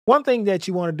One thing that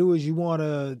you want to do is you want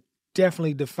to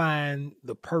definitely define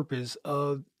the purpose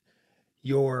of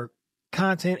your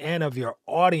content and of your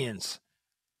audience.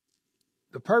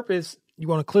 The purpose, you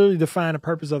want to clearly define the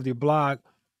purpose of your blog.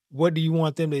 What do you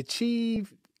want them to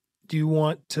achieve? Do you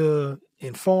want to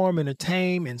inform,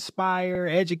 entertain, inspire,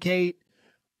 educate?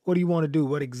 What do you want to do?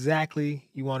 What exactly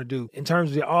you want to do? In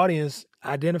terms of your audience,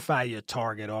 identify your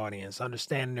target audience.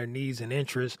 Understanding their needs and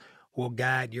interests will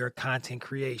guide your content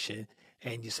creation.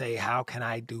 And you say, how can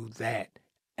I do that?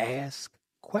 Ask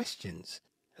questions.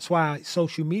 That's why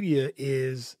social media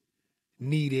is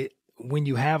needed when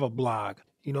you have a blog.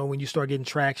 You know, when you start getting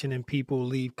traction and people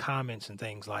leave comments and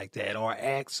things like that, or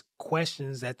ask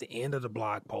questions at the end of the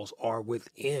blog post or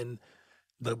within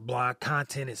the blog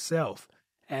content itself.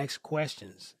 Ask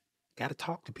questions. Got to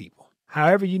talk to people.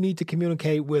 However you need to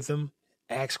communicate with them,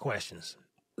 ask questions.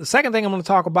 The second thing I'm going to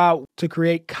talk about to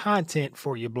create content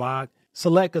for your blog,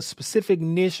 select a specific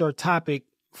niche or topic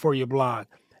for your blog.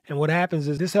 And what happens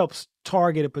is this helps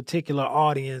target a particular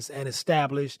audience and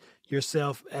establish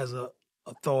yourself as an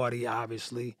authority,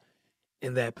 obviously,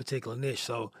 in that particular niche.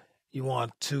 So you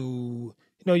want to,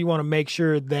 you want to make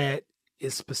sure that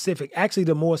it's specific. Actually,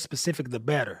 the more specific, the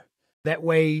better. That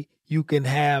way you can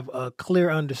have a clear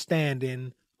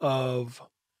understanding of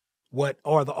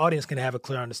or the audience can have a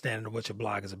clear understanding of what your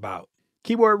blog is about.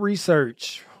 Keyword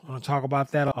research. I want to talk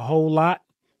about that a whole lot.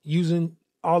 Using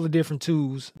all the different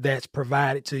tools that's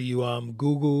provided to you.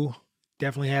 Google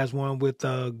definitely has one with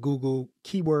Google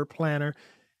Keyword Planner.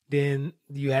 Then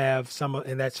you have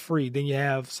and that's free. Then you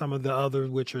have some of the others,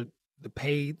 which are the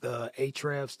paid, the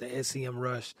Ahrefs, the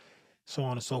SEMrush, so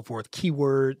on and so forth.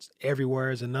 Keywords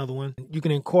Everywhere is another one. You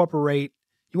can incorporate,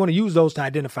 you want to use those to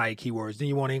identify your keywords. Then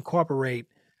you want to incorporate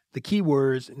the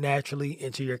keywords naturally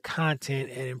into your content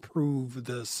and improve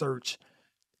the search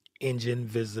engine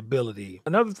visibility.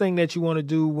 Another thing that you want to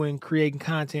do when creating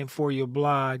content for your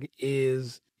blog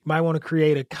is you might want to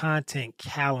create a content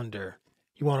calendar.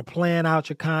 You want to plan out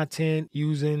your content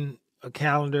using a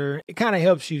calendar. It kind of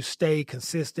helps you stay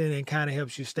consistent and kind of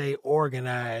helps you stay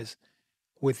organized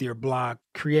with your blog.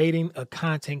 Creating a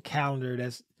content calendar,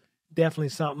 that's definitely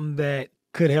something that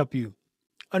could help you.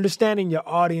 Understanding your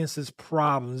audience's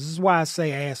problems. This is why I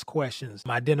say ask questions.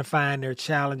 Identifying their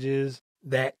challenges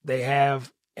that they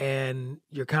have, and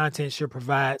your content should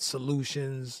provide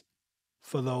solutions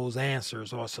for those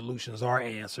answers, or solutions or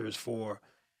answers for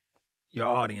your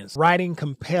audience. Writing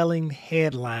compelling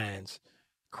headlines.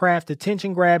 Craft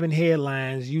attention-grabbing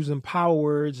headlines using power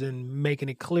words and making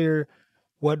it clear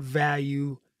what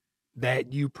value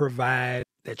that you provide,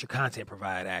 that your content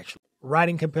provide, actually.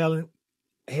 Writing compelling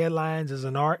headlines is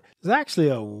an art. There's actually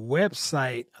a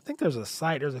website. I think there's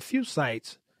a few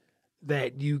sites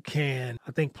that you can,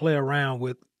 I think, play around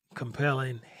with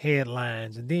compelling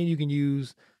headlines. And then you can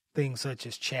use things such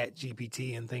as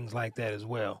ChatGPT and things like that as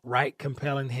well. Write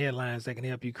compelling headlines that can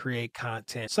help you create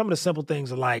content. Some of the simple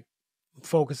things are like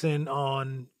focusing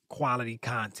on quality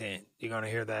content. You're going to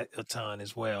hear that a ton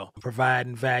as well.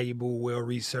 Providing valuable,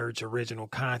 well-researched, original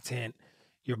content.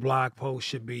 Your blog post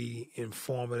should be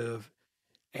informative,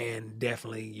 and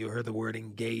definitely, you heard the word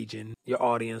engaging. Your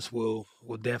audience will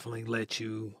definitely let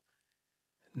you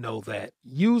know that.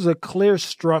 Use a clear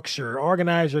structure.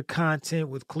 Organize your content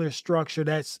with clear structure.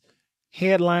 That's the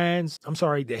headings, the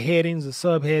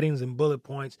subheadings, and bullet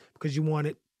points, because you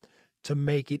want to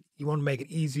make it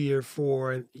easier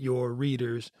for your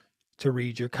readers to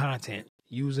read your content.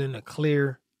 Using a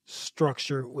clear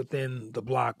structure within the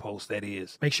blog post, that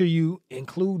is. Make sure you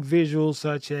include visuals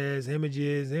such as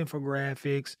images,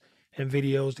 infographics, and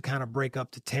videos to kind of break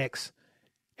up the text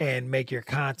and make your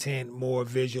content more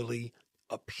visually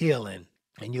appealing.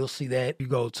 And you'll see that you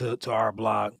go to our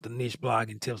blog, the Niche Blog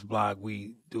and Tips blog. I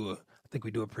think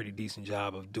we do a pretty decent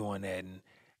job of doing that and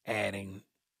adding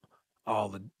all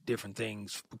the different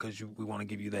things, because we want to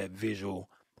give you that visual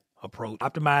approach.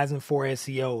 Optimizing for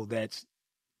SEO, that's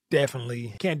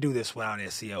definitely can't do this without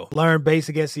SEO. Learn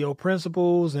basic SEO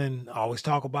principles, and always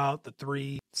talk about the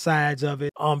three sides of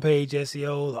it: on-page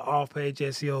SEO, the off-page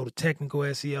SEO, the technical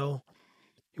SEO.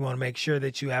 You want to make sure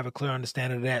that you have a clear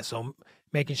understanding of that. So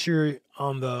making sure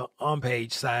on the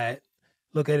on-page side,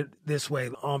 look at it this way: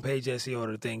 the on-page SEO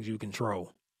are the things you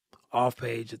control.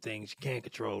 Off-page are things you can't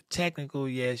control. Technical,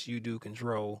 yes, you do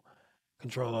control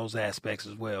those aspects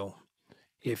as well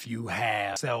if you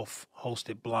have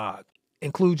self-hosted blog.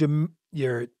 Include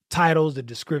your titles, the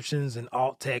descriptions, and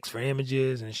alt text for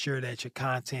images. Ensure that your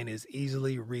content is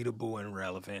easily readable and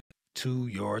relevant to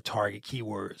your target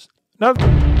keywords. Another